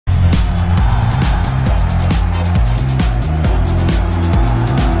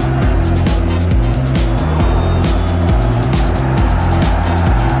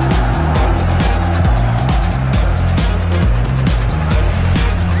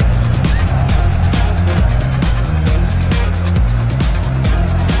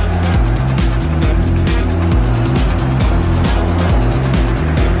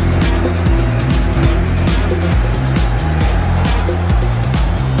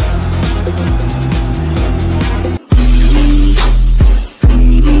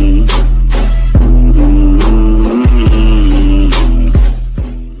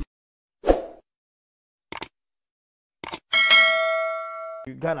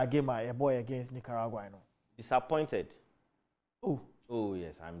Ghana game Yeboah against Nicaragua. No. Disappointed. Oh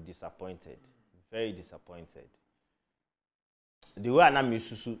yes, I'm disappointed. Very disappointed. The way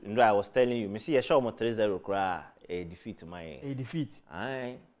I was telling you, me see a show 3-0 cry a defeat A defeat.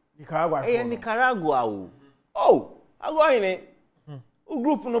 Aye. Nicaragua. Hey, Nicaragua. Oh, I go in it.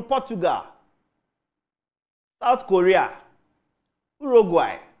 Group no Portugal, South Korea,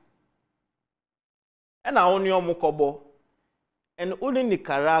 Uruguay. And I only Mokobo. And only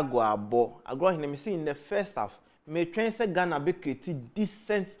Nicaragua bo. I go in see in the first half. May train say Ghana be created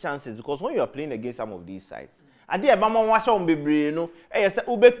decent chances because when you are playing against some of these sides, I did Mama wash on baby, you know. I say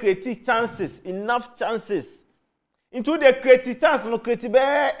ube creative chances, enough chances. Into the creative chance, no creative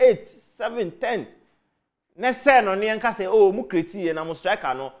 8, 7, 10. Next say no nyanka say oh mu creative and I'm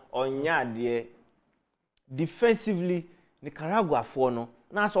striker no onya de. Defensively, Nicaragua for no.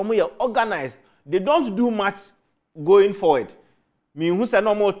 Now some you organized. They don't do much going forward. Me who say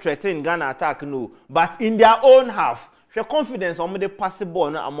no more threaten Ghana attack no, but in their own half, their confidence on the pass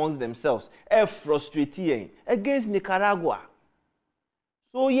ball amongst themselves, frustrating against Nicaragua.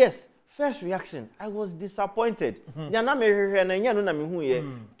 So yes, first reaction, I was disappointed. Two,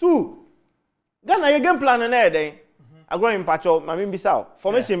 Ghana game plan on there. I go in patch up. Mami Bissau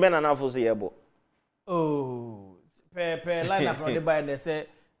formation ben and for Yeboah. Oh, per line up on the by they say.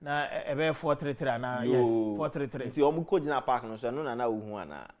 Na ebe 4-3-3 na yes 4-3-3. Ti omu coach na park no so no na uhu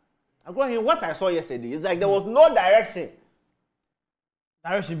ana. I go in what I saw yesterday is like there was no direction.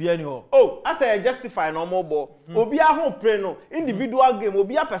 Direction be any ho. Oh, as I justify normal ball. Obi a ho play no individual game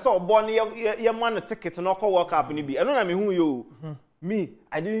obi a person ball ye man ticket no call World Cup ni bi. E no na me hu yo. Me,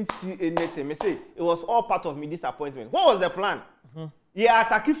 I didn't see anything. Me say it was all part of me disappointment. What was the plan? Ye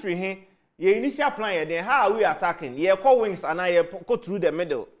attack free him. Your initial plan, then how are we attacking? You call wings and I go through the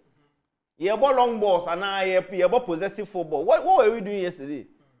middle. You ball long balls and I ball possessive football. What were we doing yesterday?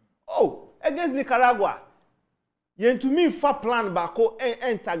 Oh, against Nicaragua. You to me for plan back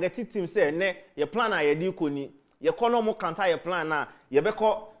and targeted team say ne your plan I do koni. You call no more counter your plan now. You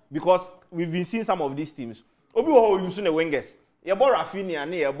because we've been seeing some of these teams. Obi wo using the wingers. You ball Afena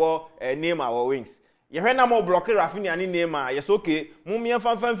and you ball name our wings. You hear no more blocking Afena and Neymar. Yes, okay. Mummy and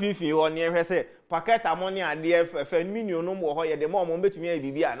fan fifi or near her say, Packet ammonia and the minion no more. The more moment to me,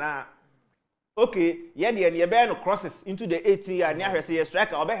 Bibiana. Okay, yeah, the Yeboah crosses into the 80 and near her say,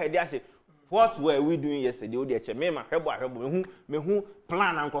 striker, I'll be here. What were we doing yesterday? Me who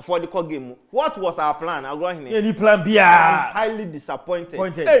plan and for the call game. What was our plan? I'll go ahead. Any plan B? I'm highly disappointed.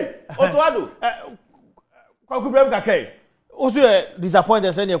 Hey, Otuado. Also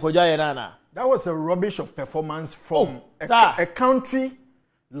disappointed saying Kojoa Nana. That was a rubbish of performance from a country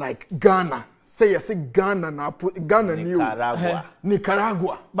like Ghana. Say Ghana now, Ghana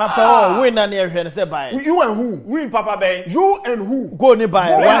Nicaragua. But after all, win and near say by. You and who? Win Papa Ben. You and who? Go nearby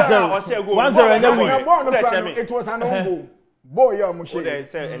 1-0. 1-0 and it was an own goal. Boy, yeah, Mushe.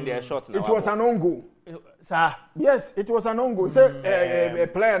 And they are short now. It was an own goal. Sir. Yes, it was an own goal. Say a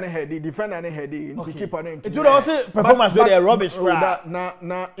player and head, the defender and head, to keep an end. It would also performance with a rubbish.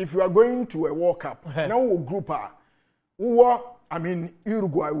 Now, if you are going to a World Cup, now group A,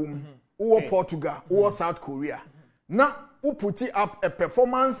 Uruguay, Portugal, or South Korea. Now, who put up a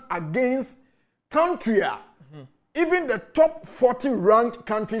performance against country? Even the top 40 ranked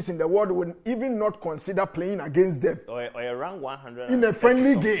countries in the world would even not consider playing against them. Or around 100 in a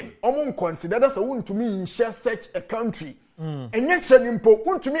friendly game. Among consider that's a one to me in share such a country. And yet, to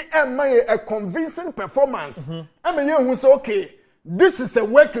me, a convincing performance. I mean, you say, okay, this is a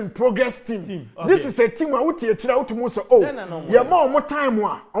work in progress team. Okay. This is a team I would teach out to most. Oh, yeah, more time.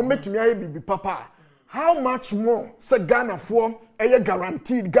 I'll make me be papa. How much more? Say Ghana for a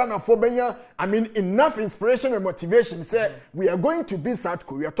guaranteed Ghana for enough inspiration and motivation. Say we are going to beat South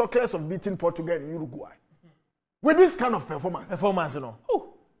Korea. Talk less of beating Portugal and Uruguay. With this kind of performance, no.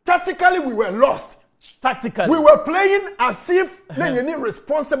 Oh, tactically we were lost. Tactically, we were playing as if you need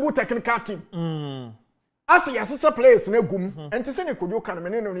responsible technical team. As a sister players in a gum, and to say you could do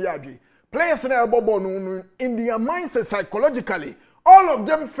players in a bobo in their mindset psychologically. All of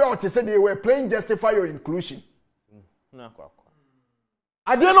them felt they were playing justify your inclusion.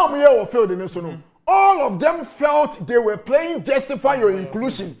 I didn't know me or failed in this one. All of them felt they were playing justify your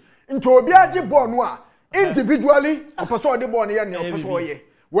inclusion. Into Obiaji Bonwa individually,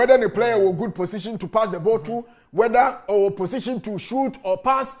 whether the player was good position to pass the ball to, whether or position to shoot or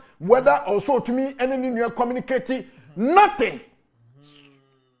pass, whether also to me anything you are communicating, nothing.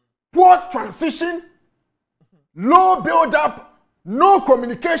 Poor transition, low build up. no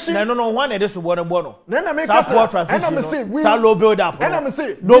communication. No, one is bono. Then I make a transition. Low build up. And I'm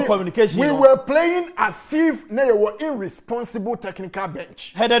say no communication. We were playing as if they were irresponsible technical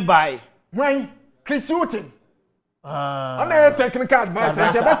bench. Headed by Chris Hutton. I'm a technical advisor.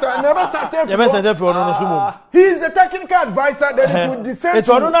 He's the technical advisor that it will descend. It's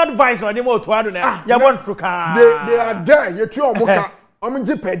not advisor anymore to Aduna. They are there. You two Moka. I'm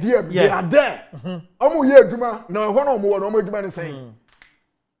they are there. I'm here, Juma. No, one more. I'm going to say.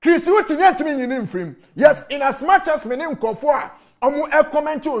 Chris Hutton, yet to me in him. Yes, in as much as my name Kofoa, I'm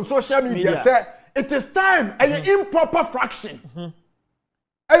comment on social media. Say it is time. An improper fraction.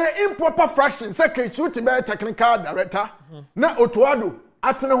 An improper fraction. Say Chris Hutton be technical director. Na Otuado.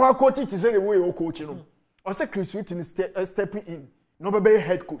 Attamah coach it is anyway o coach no. Or say Chris Hutton is stepping in. No be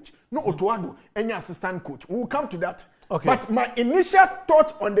head coach. No Otuado any assistant coach. We will come to that. Okay. But my initial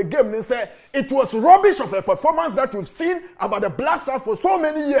thought on the game is it was rubbish of a performance that we've seen about the Blasters for so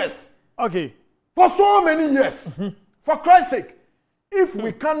many years. Okay. For so many years. For Christ's sake, if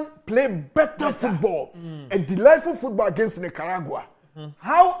we can play better football, a delightful football against Nicaragua,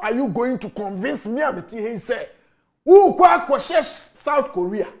 how are you going to convince me he say, who question South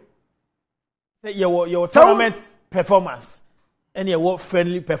Korea? Your tournament performance and your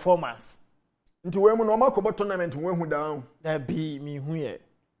friendly performance. Into when we normal combat tournament when we down. That be me here.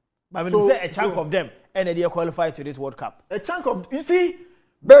 But when you say a chunk of them and they qualify to this World Cup. A chunk of you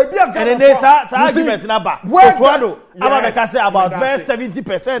baby and then there's argument number. About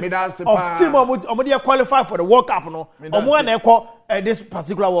 70% of team omo qualify for the World Cup no. Omo this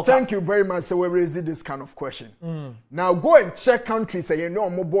particular World Cup. Thank you very much. So we raising this kind of question. Now go and check countries and you know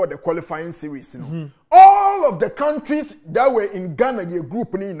omo board the qualifying series. You know. All of the countries that were in Ghana, your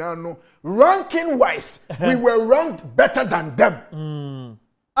group ni now, ranking wise, we were ranked better than them.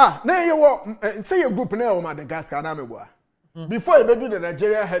 Now you say your group now Madagascar na Yeboah. Before you do the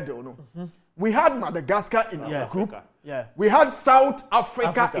Nigeria head, we had Madagascar in our group. We had South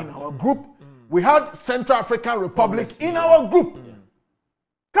Africa in our group. We had Central African Republic in our group.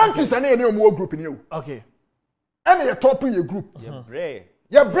 Countries are in more group in you. Okay. And you're topping your group. You're brave.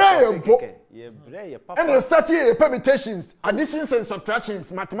 And you start here permutations, additions and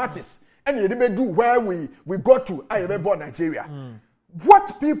subtractions, mathematics. And you didn't do where we got to Yeboah, Nigeria.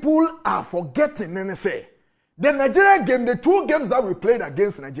 What people are forgetting and say, the Nigeria game, the two games that we played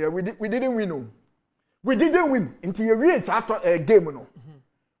against Nigeria, we didn't win. We didn't win until you reach a game. No.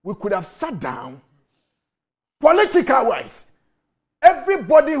 We could have sat down, political wise.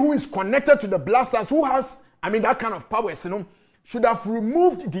 Everybody who is connected to the Blasters, who has, that kind of powers, should have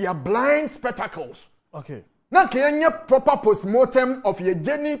removed their blind spectacles. Okay. Now, can you proper post-mortem of your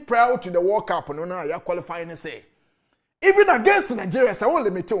journey prior to the World Cup? No, now you're qualifying and say, even against Nigeria, I won't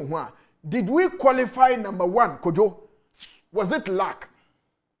limit you. Did we qualify number one, Kojo? Was it luck?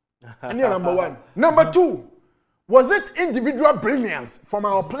 And number one. Number two, was it individual brilliance from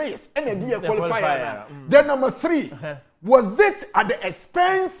our players? And then qualifier. Then number three, was it at the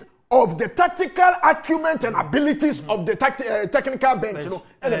expense of the tactical acumen and abilities of the technical bench?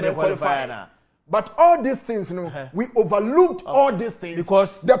 And then qualifier. But all these things, we overlooked all these things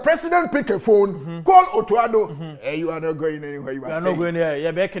because the president picked a phone, call Otuado. Hey, you are not going anywhere. You are not going there.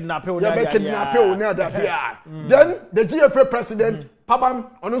 You're making kidnapping. Then the GFA president,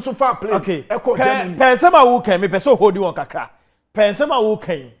 Pabam, on also far play. Okay. Pensema who came, me person hold you on kakra. Pensema who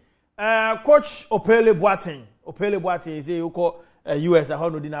came. Coach Opele Boateng is a US. I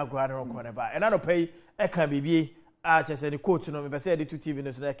hold no dinner ground on corner by. And I don't pay. I can be just any coach. No, me person the two TV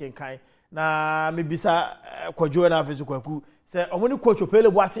no so that can kind. Na me bisa Kwajo na Afesu Kwaku say omoni coach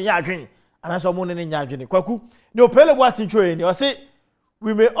Opele Boateng ya adwen anaso omoni ne nya adwen Kwaku ne Opele Boateng train he say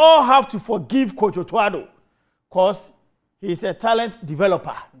we may all have to forgive Coach Otuado cause he is a talent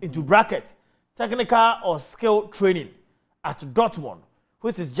developer into bracket technical or skill training at Dortmund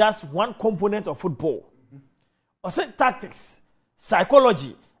which is just one component of football. Or say tactics,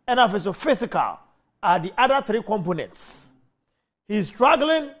 psychology and also physical are the other three components. He is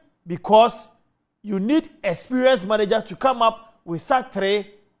struggling because you need experienced manager to come up with such three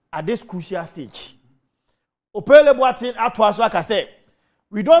at this crucial stage. Opele Boateng atwaso like I said,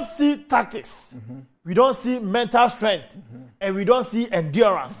 we don't see tactics, we don't see mental strength, and we don't see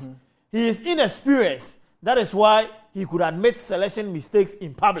endurance. He is inexperienced. That is why he could admit selection mistakes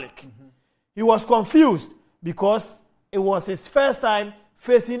in public. He was confused because it was his first time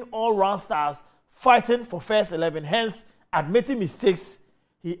facing all-round stars fighting for first 11. Hence, admitting mistakes,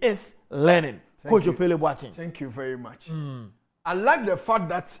 he is learning. Coach Opele Boateng. Thank you very much. I like the fact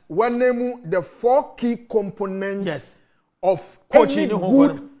that when the four key components of coaching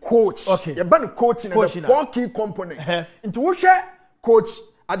good coach. Okay. You ban coach in the 4 key components. Into which coach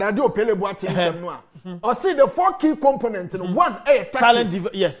Adade Opele Boateng no. Or see the 4 key components. One, talent.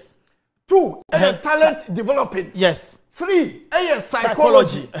 Yes. 2, talent developing. Yes. 3,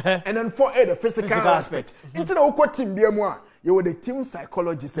 psychology. And then 4, the physical aspect. Into the Oko team BMWA, you were the team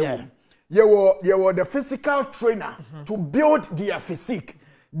psychologist. You were the physical trainer to build their physique.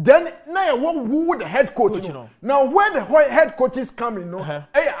 Then now who the head coach you know. Now where the head coaches come in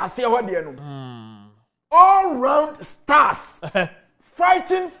I say what they know. All round stars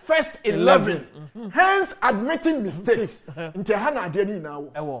fighting first 11. Hence admitting mistakes. Into Hana Adeni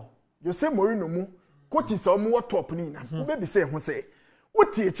now. You say Morino mu coach is more top ni na. Baby say who say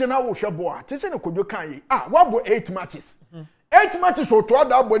what teach na wo hweboa. Te say no kodwo kan yi. What about 8 matches? 8 matches or 12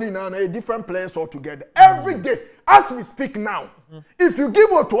 that body now different players altogether. Every day, as we speak now, if you give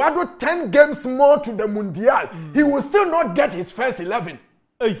Otuado 10 games more to the Mundial, he will still not get his first 11.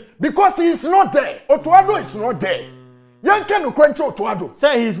 Because he is not there. Otuado is not there. Young can quench Otuado.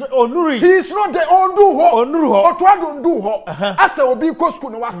 Say he's not Onuri. He is not there. Onuru. Otuado do ho. Uh-huh. As a obi ko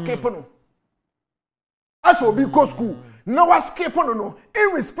school no escape no. As obi ko school no escape no.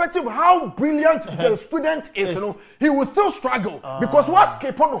 Irrespective of how brilliant the student is, he will still struggle because what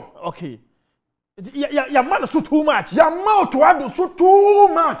escape no. Okay. Your man so too much. Your man Otuado so too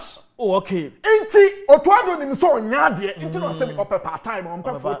much. Oh, okay. Inti Otuado ni so nyade. Inti no say part time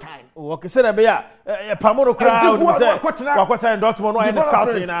or full time. Oh, okay. Say na be ya Pamono crowd we say. Wakwata in Dortmund no any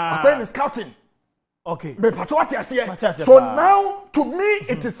scouting na. Akwa scouting. Okay. But what you see? So now, to me,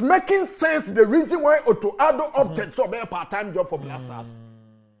 it is making sense the reason why Otuado opted for a part-time job for Blasters.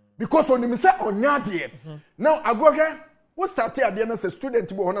 Because when you say Onyadie, now I go here, what started at the end as a student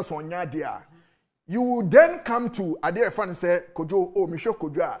to go on as Onyadia. You will then come to Ade fan and say, Kojo, oh, Michelle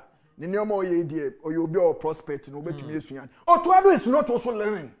Kojo, Ninyomo Yedie, or you'll be all prospect, no bet to me. Otuado is not also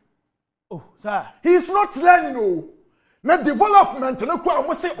learning. Oh, sir. He is not learning, no. Now development, no, I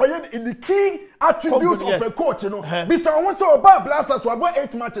must say, in the key attribute of a coach, Besides, I want to say about Blasters, we about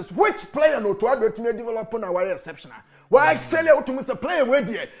 8 matches. Which player no to add to develop on our exceptional? Why excel out to Mr. Player where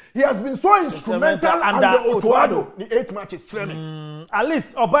he has been so instrumental under Otuado the 8 matches training. At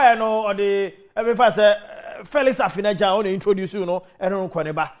least Obaya no or the every first Felix Afena-Gyan only introduce you know and no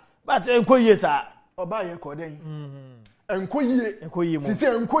Kwaneba. But enkoye sir. Obaya koden. Enkoye. Sisi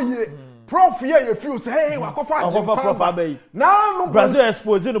enkoye. Prof here you feel say hey wakofa prof now no Brazil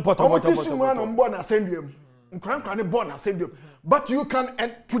exposing the bottom born ascendium nkran born ascendium but you can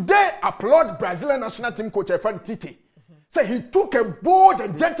and today applaud Brazilian national team coach Efan Tite say he took a bold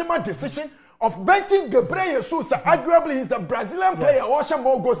and gentleman decision of benching Gabriel Jesus. Arguably he's the Brazilian player who has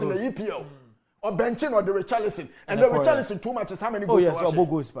more goals in the EPL or benching or the Richarlison and the Richarlison 2 matches how many goals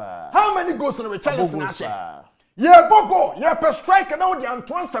how many goals in the Richarlison Yeboah, yeah, per strike now the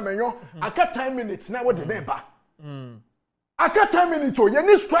Antoine Semenyo. I got 10 minutes now. What the neighbor? I got 10 minutes. You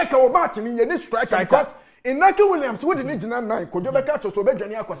need striker or Martin. You need striker because in Naki Williams, we didn't need 9. Could you make out to so big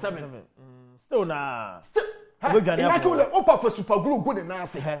Ghanaian for 7? Still nah. In Naki Williams, open for super glue good and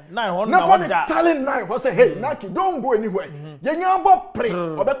nasty. 900. Never talent 9. What say? Hey, Naki, don't go anywhere. You know pray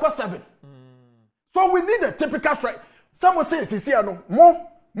or back 7. So we need a typical strike. Someone says, "See, I know more."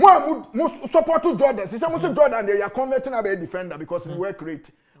 More support to Jordan. See, some say Jordan they are converting a defender because he work rate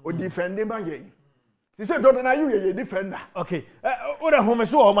or defending by ye. See, say Jordan are you a defender? Okay. Oda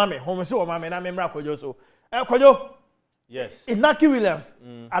homesu o mame na memra Kojo so. Kojo. Yes. Inaki Williams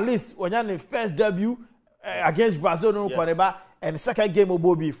at least when you first debut against Brazil no Kwaneba and second game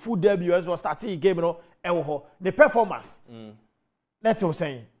Obobi full debut as was starting game no ewo the performance. That's what I'm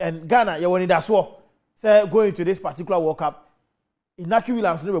saying. And Ghana you want that so say going to this particular World Cup Inaki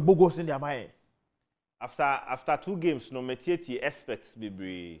Williams no be bogos in their mind. After 2 games, no Metieti expects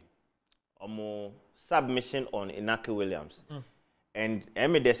Bibri submission on Inaki Williams. And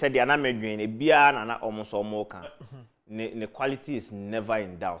they said the Anamedwin, a beer and almost all more can. The quality is never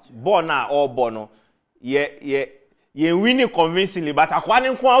in doubt. Bona or Bono, ye winning convincingly, but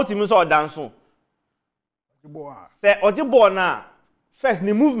acquiring quality means all dance. Say Ojibona first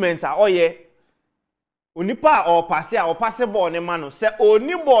the movements are Unipa or pass ball ne mano say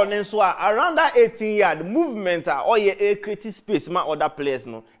oni ball ne so around that 18-yard movement a creative space ma other players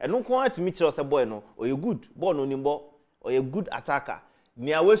no and no want to meet us a boy no or you good ball no nimbo or you good attacker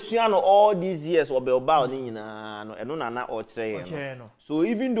near Western all these years or be about ni na no eno na or say so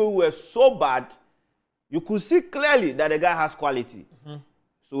even though we were so bad you could see clearly that the guy has quality.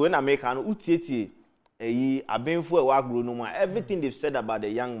 So when I make an utieti abenfo e wa grow no ma everything they've said about the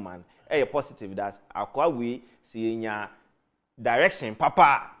young man a positive that akwa we see in your direction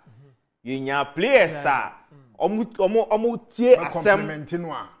papa in your players omu tie asem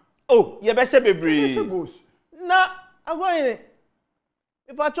Oh, you be say bebre. Na agoyin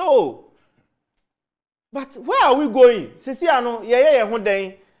Ipacho. But where are we going? Sisi ano ye ho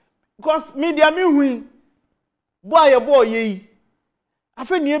den. Because media me hu. Boy ye.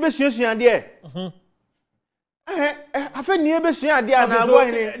 Afeni ebe suasua de. Afeni ebe sua de na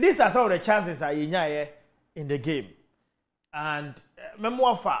agoyin. These are some of the chances I yenya in the game. And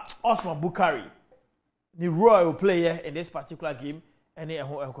Memoafa Osman Bukari, the royal player in this particular game, and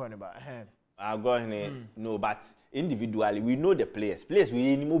no, but individually we know the players. Players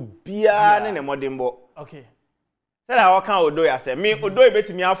we need more beer than a modern ball. Okay. Said I can't Odoy. I said me Odoy bet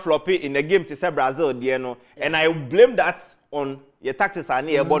me a floppy in the game to say Brazil, and I blame that on your tactics are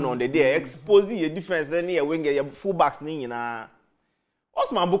near born on the day, exposing your defense, then your winger, your fullbacks,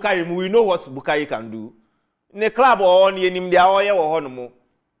 Osman Bukari. We know what Bukari can do. In the club or on the Nimdia or Honomo.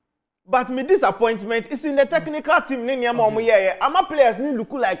 But my disappointment is in the technical team. I'm a players need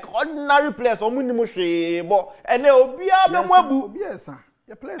look like ordinary players or minimum but and they will be yes,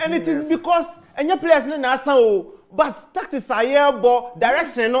 and it is because and your players need so but tactics are here but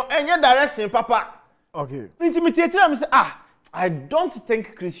direction no any direction, Papa. Okay. Intimidate them say I don't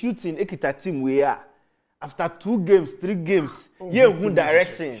think Chris shooting Ekita team we are after 2 games, 3 games. Who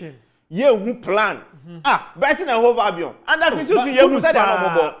direction. Who plan. Brighton and Hove Albion. And that is you said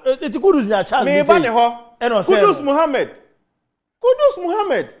it's good as your chance. Me Kudus Mohammed.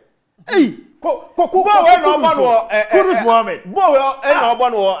 Hey, Kudus Mohammed.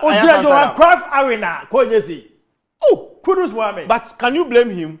 Craft Arena. Oh, Kudus Mohammed. But can you blame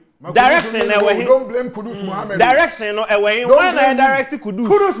him? Direction. Don't blame Kudus Mohammed. Direction. When I direct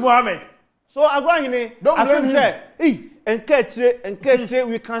Kudus Mohammed. So I go in. Don't blame him. Hey. And catch,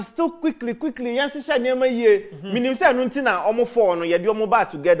 we can still quickly. Yes, share near year. Meaning, say, Nuntina, almost 4 no, you do mobile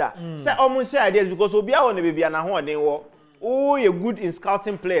together. Say, almost share ideas because we are on the baby and a horn. Oh, you're good in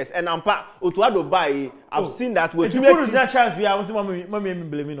scouting players. And I'm part Otuado by. I've seen that way. If you could have chance, we are mommy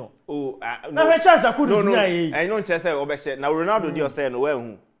blame no. Oh, no, a chance I couldn't. No, I know, Chester Obeshet. Now, Ronaldo, you're saying,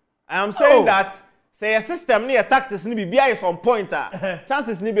 well, I am saying that. Say a system near tactics ni be is on pointer.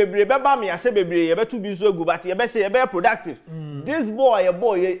 Chances ni bebre beba me ase bebre ye betu bi so gu but ye be say ye be productive. This boy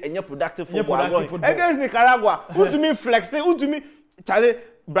and you productive football. Against Nicaragua, who to me flexing, who to me Charlie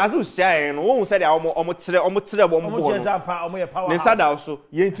Brazil shine, who said omo tire bomb. Sada also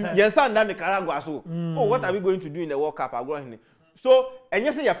ye send Nicaragua so. Oh, what are we going to do in the World Cup? So, and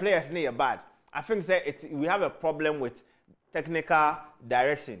you say your players ni bad. I think say we have a problem with technical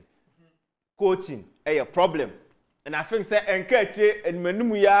direction. Coaching a problem, and I think say encourage and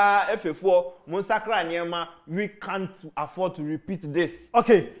menumuya FF4 Monsakra Niema, we can't afford to repeat this.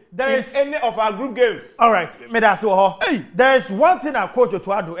 Okay, there is any of our group games. All right, hey, there is one thing I coach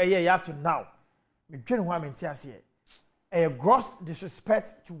Otuado you have to now. A gross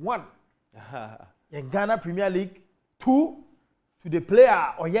disrespect to 1 in Ghana Premier League, 2 to the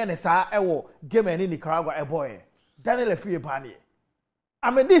player or Yenesa Ewo game in Nicaragua a boy Daniel Afriyie Barnie.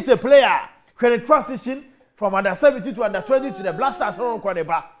 I mean, this is a player. When a transition from under 17 to under 20 to the Black Stars,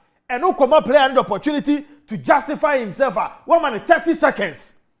 and no come player had the opportunity to justify himself. 1 minute 30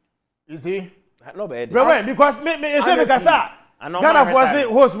 seconds. You see, not bad. Because Ghana was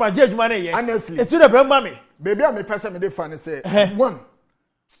host my judge money. Honestly, it's the brand baby, I'm a person me fan say 1.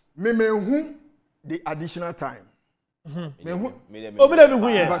 Me who the additional time. Say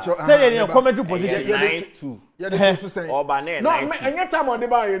in your commentary position. No, any time on the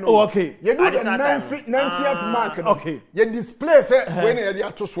bar, you know. Oh, okay. You do the 90th mark. Okay. You display when you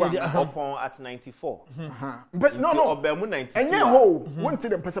are to swim. At 94. But no. And you hold one to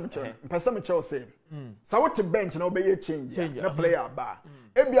the person say. So what to bench and obey a change. The player bar.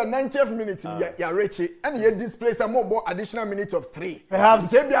 It be a 90th minute, you're rich, and you display some more additional minute of 3. Perhaps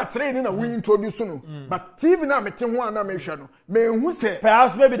they be a training and we introduce soon. But TV now, me who say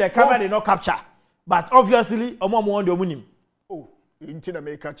perhaps maybe the camera did not capture, but obviously, oh, into the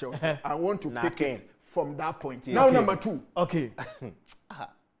make catch. I want to pick it from that point. Now, number 2. Okay.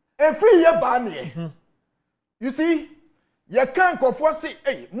 Afriyie Barnie. You see, you can't say,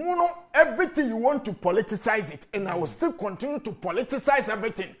 hey, Muno, everything you want to politicize it, and I will still continue to politicize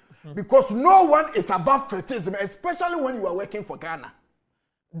everything because no one is above criticism, especially when you are working for Ghana.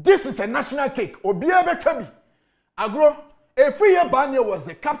 This is a national cake. Obiebe Kabi. Agro, Afriyie Barnie was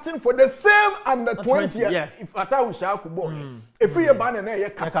the captain for the same under 20 years. Yeah. If Atahu Shakubo, Afriyie Barnie,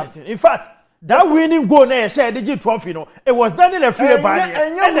 captain. In fact, that winning goal na share the trophy no it was Daniel Afriyie Barnie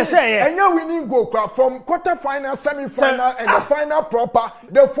and the share and your winning goal from quarter final, semi final and the final proper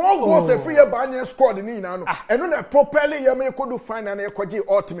the 4 goals Afriyie Barnie scored in no and no properly you may could do final and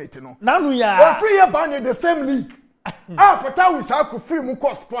ultimate no now ya Afriyie Barnie the same league Fatawu Isaaku free mu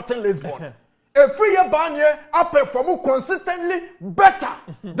ko Sporting Lisbon. Afriyie Barnie perform consistently better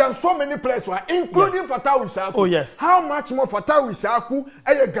than so many players were, including Fatawu Isaaku. Oh yes. How much more Fatawu Isaaku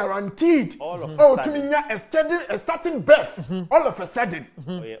are guaranteed? To starting berth all of a sudden.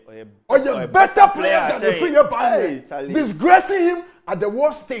 Or you better player than Afriyie Barnie, disgracing him at the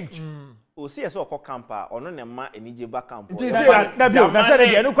world stage. O see eso ko campa ono ne ma enije ba camp. Na say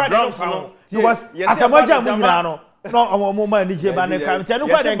dey no kwa because Attamah mu nyina no omo ma enije ba ne camp tenu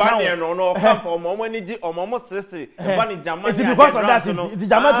kwa den camp no camp omo enije omo sresre ba ni jama ni because of that the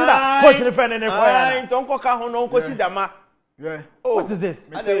jama ti da coach ni friend ne ko ya nton ko ka ho no ko si jama. Yeah. What is this?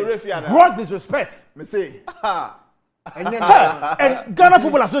 Gross disrespect. Me say. And Ghana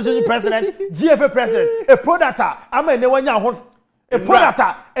Football Association president, GFA president, a product ama ne wanya ho a product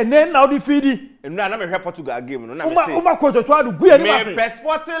and then now the feed. And now I'm a Portugal game. No, Uma coach to do good anyway. Me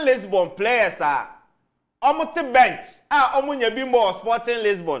Sporting Lisbon players are almost bench. Omo nya bi more Sporting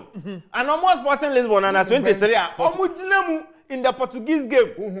Lisbon. And almost Sporting Lisbon and 23 omo dinemu in the Portuguese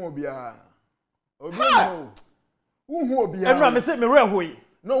game. Uhu obia. Uhu obia. And I say me real hoy.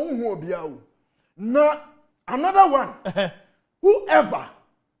 No uhu obia o. Na another one. Whoever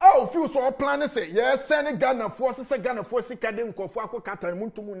feel so plan say yes send Ghana forces Ghana forces kadin kofo akokata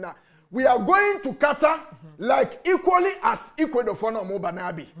muntumu na we are going to Qatar like equally as Ecuador for no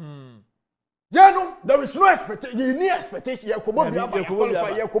Mobanabi. Yeah, no, there is no expectation. You need expectation. Yakobo Biaba,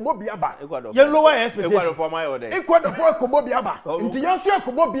 Yakobo Biaba. You lower expectation. Ecuador for my order. Ecuador for Yakobo Biaba. Until you see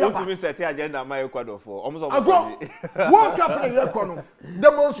Yakobo Biaba. Don't even set the agenda my Ecuador for. World Cup in the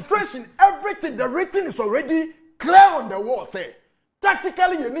demonstration, everything, the rating is already clear on the wall. Say,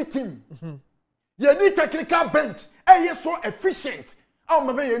 tactically, you need team. You need technical bench. And you're so efficient. Oh,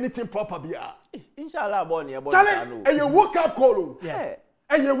 maybe you need team proper. Inshallah, Bonnie. And you wake up call. Yeah.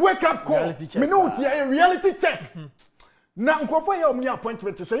 And you wake up call. Me know a reality check. Na nkofo ya omu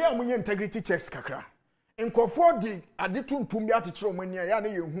appointment so ya omu integrity checks kakra. Nkofo di adetun tumbi atechire omu nia ya na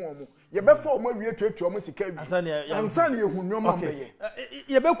ye hu omu. Ye be fa omu awie tuatu omu sika bi. Ansa na ye hu nyoma mbeye.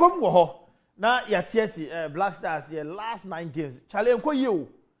 Ye be kom wo ho. Na ya TSC Black Stars ye last 9 games. Chale enko ye o.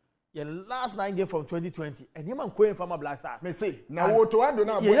 Your last 9 games from 2020 and you man going from Black Stars. Me say na wo to ado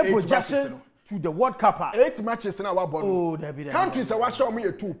na boy 8 projections to the World Cup. 8 matches na wa born. Oh, there be countries wa show me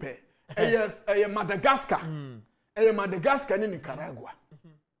 2 pair. Yes, Madagascar. Madagascar ni Nicaragua.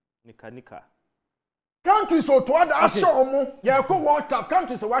 Nika. Countries so to ado show mo ya ko World Cup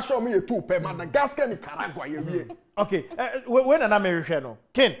countries wa show me 2 pair Madagascar Nicaragua ye wie. Okay, when an American no.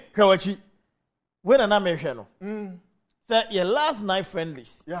 Ken, Kawachi. When an American no. Say your last 9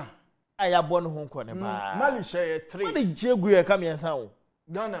 friendlies. Yeah. I born home corner. Mali share 3. What did Jegu come here sound?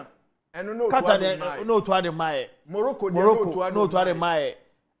 Ghana. And no to add my Morocco no to add my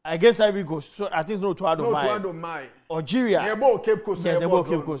against Ivory Coast. So I think no to add my Algeria. Yeboah Cape Coast. Yes, Yeboah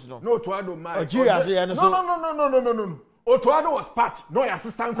Cape Coast. No to add my Algeria. No. Otuado was part. No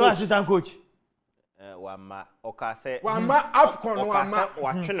assistant coach. No assistant coach. Wama Okase. Wama AFCON wama.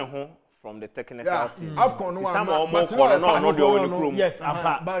 Watching home. From the technical team. AFCON no. Yes,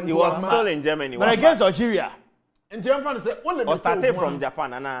 he was still in Germany. But against Algeria. And Japan say only or started from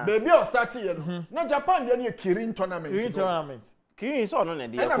Japan and baby or started na Japan dey near Kirin tournament. Kirin is on the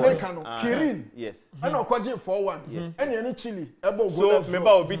and American Kirin. Yes. And Okwaji 4-1. And any Chile ebo go. So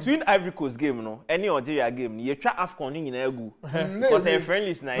remember between Ivory Coast game no any Algeria game you try AFCON ni nyina egu. Because they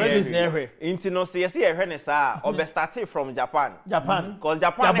friendlies na here. Inti no say say ehwe ne sa or be started from Japan. Because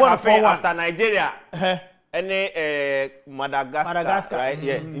Japan happened after Nigeria. And Madagascar, right?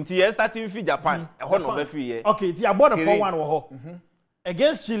 Yeah. Until you starting with Japan, okay, the about 4-1 wo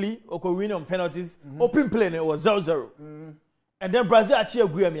against Chile, Oko win on penalties, open play it was 0-0. And then Brazil actually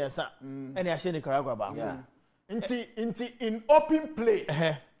agree on Miansa. And they actually Nicaragua back. Yeah. In open play,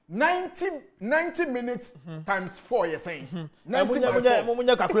 90 minutes times 4 you're saying. 90 by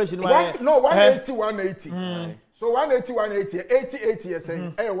 4. Calculation. No, 180. So 180, 80 you're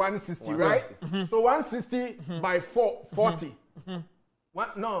saying. 160, right? So 160 by 40.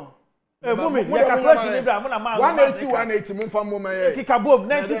 What? No. 180, 180, Kikabom,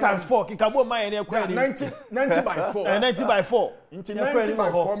 90 times 4. Kikabom, my 90 by 4. 90 by 4. Into 90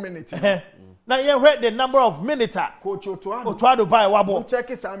 by 4 minutes. Now you read the number of minutes. Coach Otuado by Wabo. Check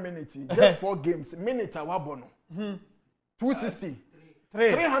his minutes. Just 4 games. Minute Wabono. 260.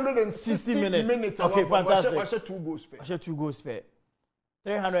 360 minutes. Okay, fantastic. I should 2 goals spare. I should 2 goals spare.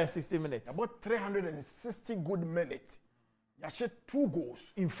 360 minutes. About 360 good minutes. I should 2 goals.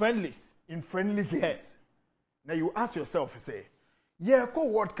 In friendlies. In friendly games. Yes. Now you ask yourself, say, yeah, go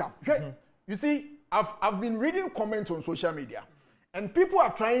World Cup. You see, I've been reading comments on social media, and people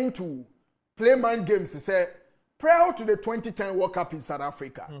are trying to play mind games to say, prior to the 2010 World Cup in South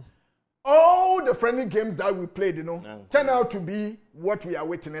Africa, all the friendly games that we played, turned out to be what we are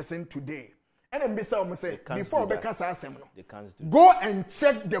witnessing today. And then say, before go and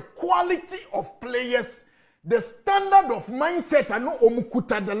check the quality of players, the standard of mindset, and no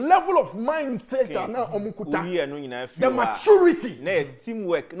omukuta, the level of mindset, and no omukuta, the maturity,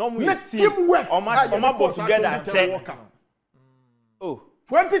 teamwork, teamwork. Oh,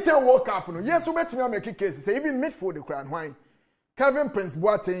 2010 World Cup, yes, we met me make a case. Say even midfield the crown wine. Kevin Prince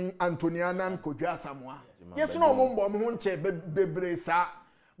Boateng, Antoniana, and Kodja Samoa. Yes, no mumbo munche bebresa.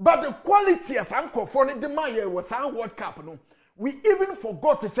 But the quality as Uncle Fonny de Maye was our World Cup. No, we even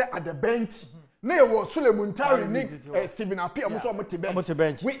forgot to say at the bench. Ne was Sulemuntari, Nick, Stephen Appiah,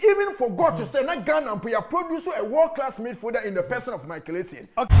 bench. We even forgot to say that Ghana producer a world-class midfielder in the person of Michael Essien.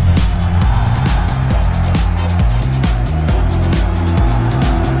 Okay.